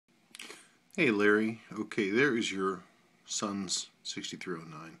Hey Larry, okay, there is your son's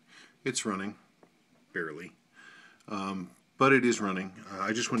 6309. It's running, barely, but it is running.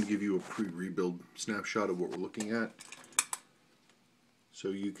 I just wanted to give you a pre-rebuild snapshot of what we're looking at. So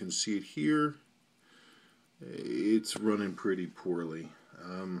you can see it here. It's running pretty poorly.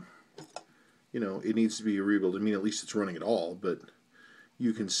 It needs to be a rebuild. I mean, at least it's running at all, but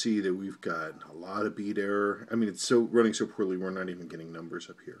you can see that we've got a lot of beat error. I mean, it's running so poorly we're not even getting numbers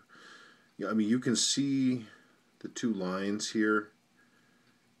up here. Yeah, I mean, you can see the two lines here.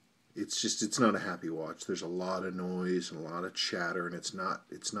 It's not a happy watch. There's a lot of noise and a lot of chatter, and it's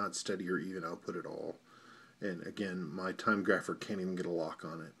not steady or even output at all. And again, my time grapher can't even get a lock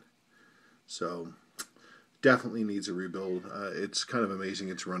on it. So definitely needs a rebuild. It's kind of amazing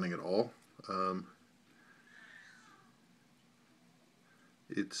it's running at all.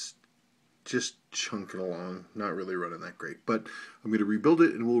 It's just chunking along, not really running that great. But I'm going to rebuild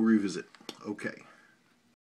it and we'll revisit. Okay.